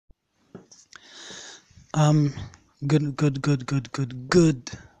Um, good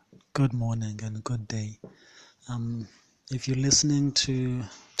morning and good day. Um, if you're listening to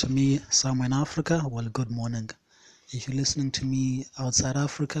me somewhere in Africa, well, good morning. If you're listening to me outside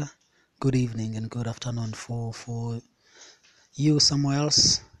Africa, good evening and good afternoon. For you somewhere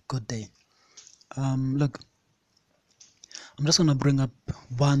else, good day. Look, I'm just gonna bring up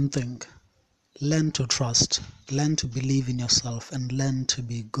one thing. Learn to trust, learn to believe in yourself, and learn to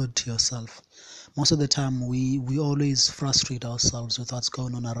be good to yourself. Most of the time, we always frustrate ourselves with what's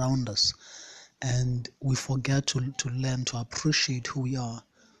going on around us, and we forget to learn to appreciate who we are.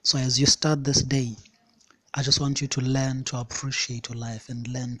 So as you start this day, I just want you to learn to appreciate your life and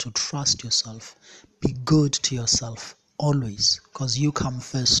learn to trust yourself. Be good to yourself always, because you come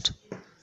first.